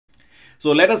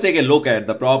So let us take a look at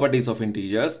the properties of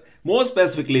integers, more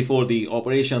specifically for the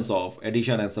operations of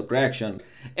addition and subtraction.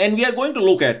 And we are going to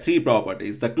look at three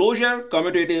properties: the closure,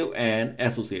 commutative, and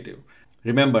associative.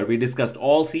 Remember, we discussed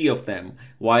all three of them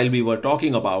while we were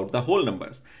talking about the whole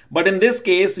numbers. But in this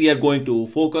case, we are going to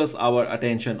focus our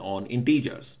attention on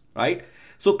integers, right?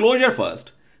 So closure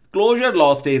first. Closure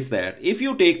law states that if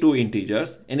you take two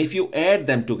integers and if you add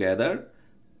them together,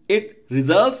 it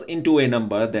results into a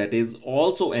number that is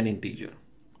also an integer.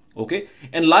 Okay,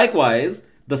 and likewise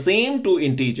the same two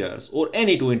integers or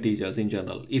any two integers in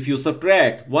general, if you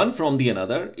subtract one from the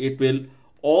another, it will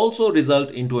also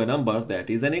result into a number that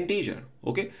is an integer.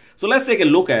 Okay, so let's take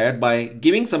a look at by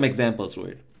giving some examples to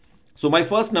it. So my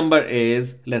first number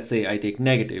is, let's say I take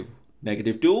negative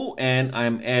 2 and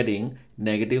I'm adding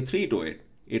negative 3 to it.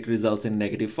 It results in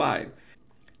negative 5.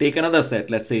 Take another set,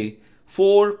 let's say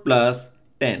 4 plus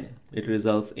 10. It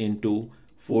results into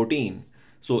 14.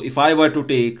 So if I were to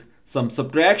take some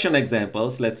subtraction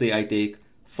examples, let's say I take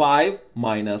 5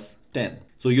 minus 10.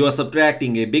 So you are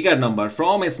subtracting a bigger number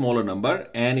from a smaller number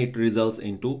and it results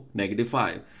into negative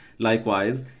 5.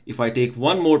 Likewise, if I take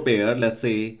one more pair, let's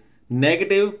say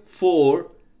negative 4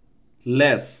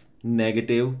 less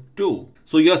negative 2.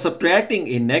 So you are subtracting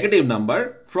a negative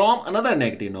number from another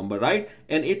negative number, right?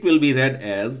 And it will be read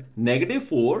as negative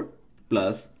 4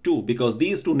 plus 2 because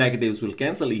these two negatives will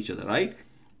cancel each other, right?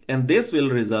 And this will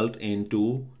result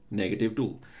into negative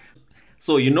 2.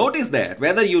 So you notice that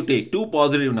whether you take two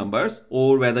positive numbers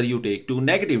or whether you take two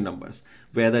negative numbers,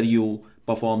 whether you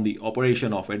perform the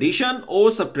operation of addition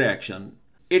or subtraction,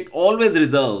 it always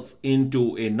results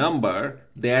into a number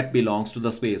that belongs to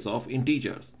the space of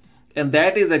integers. And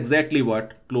that is exactly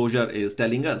what closure is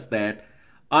telling us, that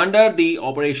under the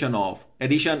operation of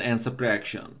addition and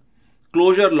subtraction,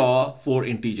 closure law for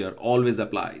integer always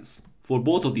applies for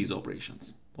both of these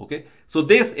operations. Okay, so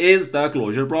this is the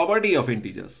closure property of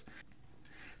integers.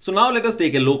 So now let us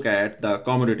take a look at the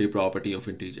commutative property of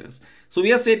integers. So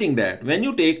we are stating that when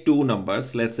you take two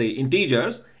numbers, let's say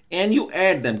integers, and you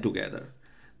add them together,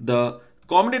 the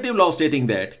commutative law stating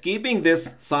that keeping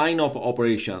this sign of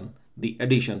operation, the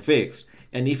addition, fixed,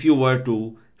 and if you were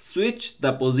to switch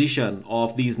the position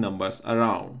of these numbers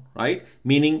around, right,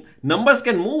 meaning numbers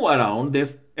can move around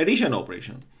this addition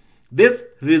operation, this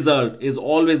result is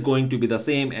always going to be the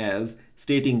same as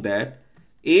stating that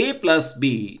a plus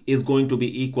b is going to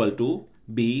be equal to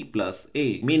b plus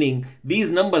a, meaning these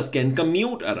numbers can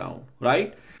commute around,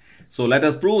 right? So let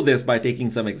us prove this by taking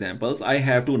some examples. I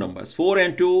have two numbers, 4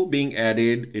 and 2 being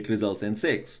added, it results in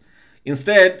 6.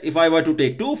 Instead, if I were to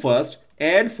take 2 first,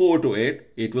 add 4 to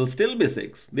it, it will still be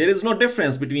 6. There is no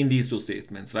difference between these two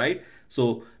statements, right?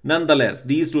 So nonetheless,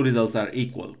 these two results are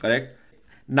equal, correct?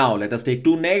 Now let us take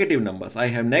two negative numbers. I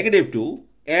have negative 2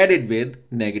 added with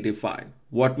negative 5.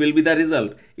 What will be the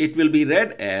result? It will be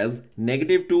read as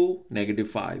negative 2, negative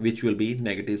 5, which will be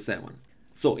negative 7.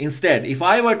 So instead, if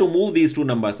I were to move these two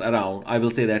numbers around, I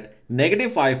will say that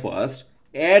negative 5 first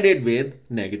added with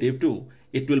negative 2.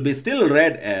 It will be still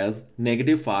read as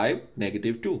negative 5,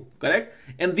 negative 2, correct?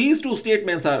 And these two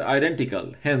statements are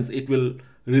identical. Hence, it will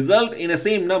result in a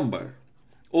same number.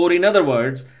 Or in other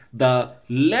words, the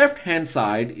left hand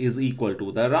side is equal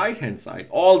to the right hand side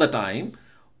all the time,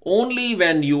 only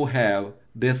when you have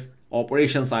this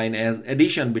operation sign as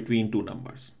addition between two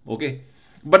numbers. Okay,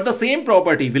 but the same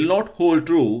property will not hold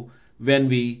true when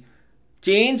we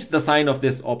change the sign of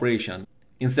this operation.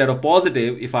 Instead of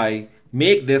positive, if I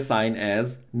make this sign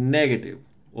as negative,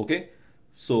 okay,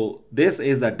 so this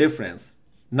is the difference.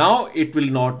 Now it will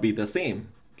not be the same.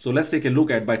 So let's take a look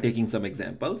at by taking some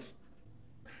examples.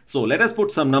 So let us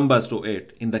put some numbers to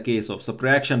it. In the case of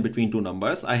subtraction between two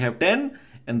numbers, I have 10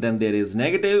 and then there is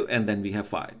negative and then we have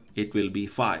 5. It will be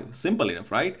 5. Simple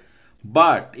enough, right?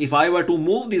 But if I were to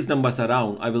move these numbers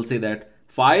around, I will say that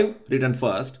 5 written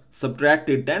first,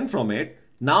 subtracted 10 from it.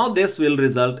 Now this will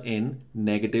result in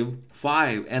negative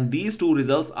 5 and these two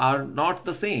results are not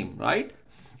the same, right?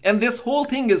 And this whole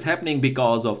thing is happening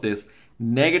because of this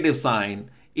negative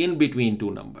sign in between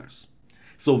two numbers.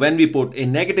 So when we put a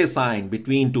negative sign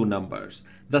between two numbers,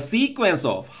 the sequence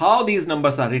of how these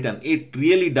numbers are written, it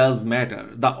really does matter.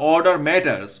 The order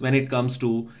matters when it comes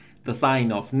to the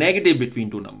sign of negative between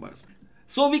two numbers.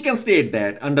 So we can state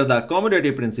that under the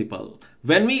commutative principle,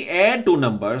 when we add two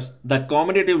numbers, the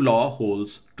commutative law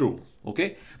holds true.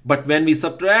 Okay, but when we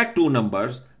subtract two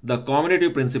numbers, the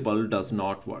commutative principle does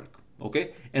not work.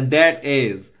 Okay, and that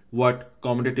is what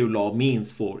commutative law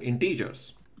means for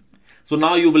integers. So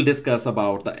now you will discuss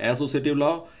about the associative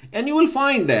law and you will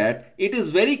find that it is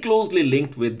very closely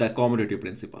linked with the commutative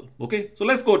principle. Okay, so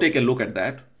let's go take a look at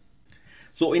that.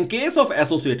 So in case of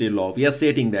associative law, we are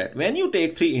stating that when you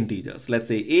take three integers, let's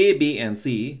say a, b, and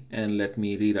c, and let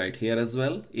me rewrite here as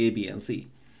well, a, b, and c.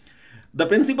 The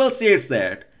principle states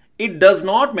that it does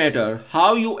not matter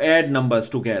how you add numbers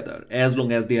together as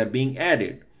long as they are being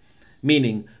added.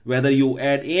 Meaning whether you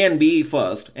add a and b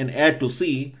first and add to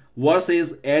c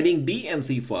versus adding b and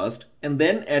c first and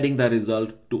then adding the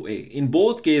result to a. In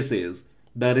both cases,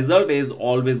 the result is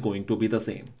always going to be the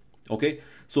same. Okay,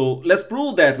 so let's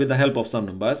prove that with the help of some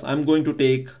numbers. I'm going to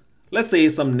take, let's say,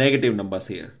 some negative numbers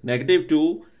here.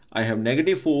 -2, I have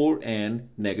 -4 and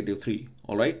 -3.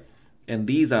 All right. And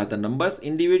these are the numbers,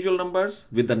 individual numbers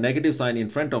with the negative sign in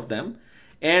front of them.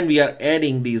 And we are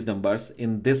adding these numbers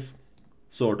in this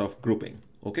sort of grouping.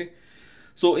 Okay.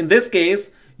 So in this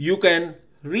case, you can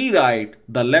rewrite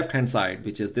the left hand side,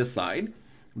 which is this side,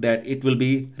 that it will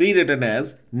be rewritten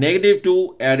as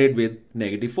 -2 added with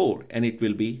 -4, and it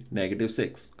will be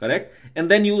 -6, correct?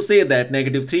 And then you say that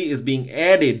 -3 is being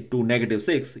added to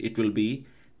 -6, it will be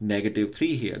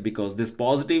 -3 here, because this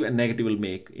positive and negative will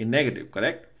make a negative,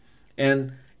 correct?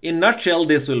 And in nutshell,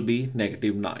 this will be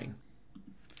 -9.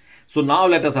 So now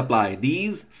let us apply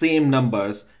these same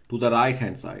numbers to the right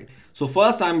hand side. So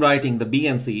first I'm writing the b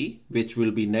and c, which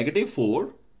will be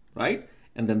 -4, right?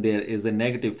 And then there is a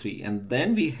 -3, and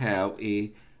then we have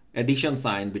a addition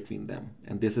sign between them,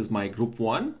 and this is my group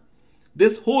 1.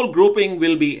 This whole grouping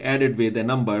will be added with a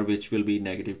number which will be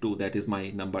 -2, that is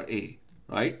my number a,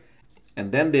 right?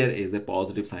 And then there is a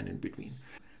positive sign in between.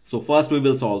 So first we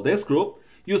will solve this group.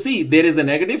 You see there is a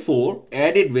 -4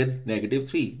 added with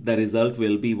 -3. The result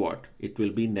will be what? It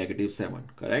will be -7,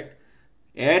 correct?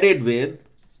 Added with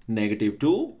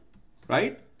 -2,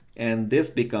 right? And this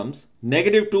becomes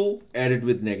 -2 added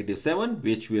with -7,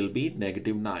 which will be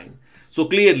 -9. So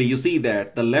clearly you see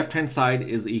that the left hand side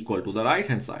is equal to the right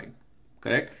hand side,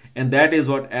 correct? And that is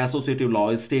what associative law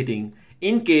is stating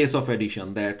in case of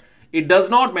addition, that it does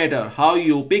not matter how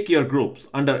you pick your groups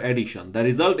under addition, the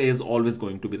result is always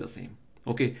going to be the same.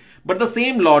 Okay, but the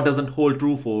same law doesn't hold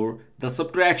true for the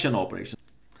subtraction operation.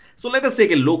 So let us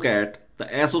take a look at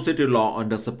the associative law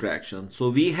under subtraction. So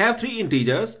we have three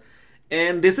integers,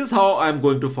 and this is how I'm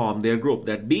going to form their group,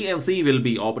 that b and c will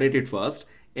be operated first,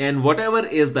 and whatever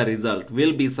is the result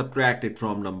will be subtracted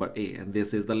from number a, and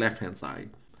this is the left hand side.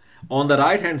 On the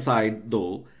right hand side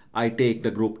though, I take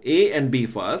the group a and b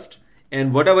first,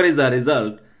 and whatever is the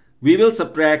result, we will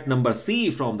subtract number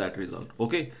c from that result.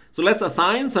 Okay, so let's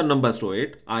assign some numbers to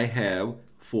it. I have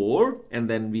 4, and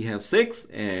then we have 6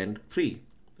 and 3.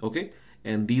 Okay,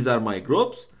 and these are my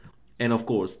groups. And of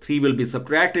course, 3 will be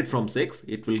subtracted from 6.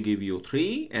 It will give you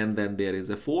 3. And then there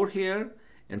is a 4 here.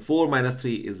 And 4 minus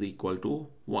 3 is equal to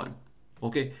 1.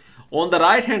 Okay. On the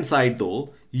right hand side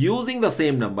though, using the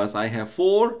same numbers, I have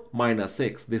 4 minus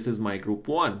 6. This is my group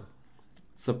 1.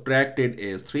 Subtracted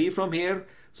is 3 from here.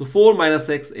 So 4 minus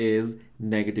 6 is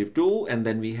 -2. And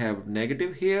then we have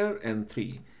negative here and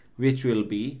 3, which will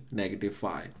be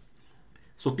 -5.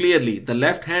 So clearly the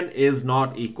left hand is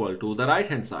not equal to the right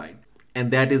hand side. And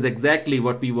that is exactly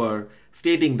what we were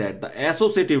stating, that the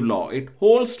associative law, it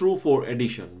holds true for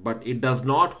addition, but it does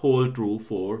not hold true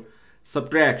for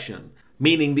subtraction.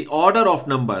 Meaning the order of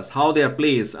numbers, how they are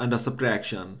placed under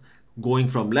subtraction, going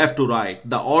from left to right,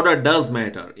 the order does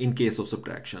matter in case of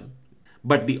subtraction.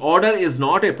 But the order is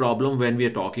not a problem when we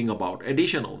are talking about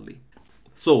addition only.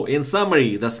 So in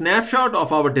summary, the snapshot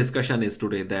of our discussion is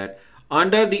today that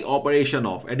under the operation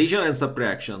of addition and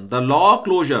subtraction, the law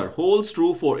closure holds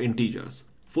true for integers,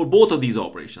 for both of these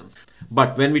operations.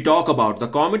 But when we talk about the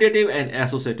commutative and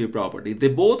associative property, they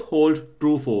both hold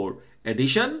true for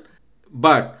addition,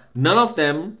 but none of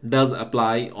them does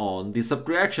apply on the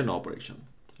subtraction operation,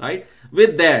 right?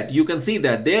 With that, you can see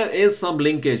that there is some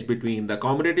linkage between the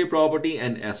commutative property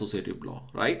and associative law,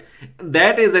 right?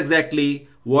 That is exactly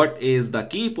what is the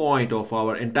key point of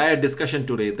our entire discussion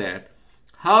today, that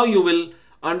how you will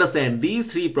understand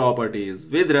these three properties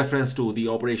with reference to the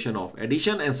operation of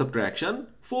addition and subtraction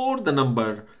for the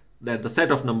number, that the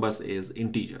set of numbers is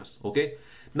integers. Okay,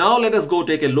 now let us go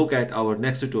take a look at our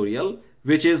next tutorial,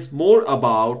 which is more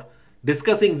about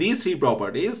discussing these three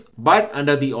properties but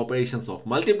under the operations of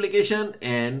multiplication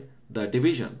and the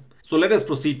division. So let us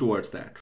proceed towards that.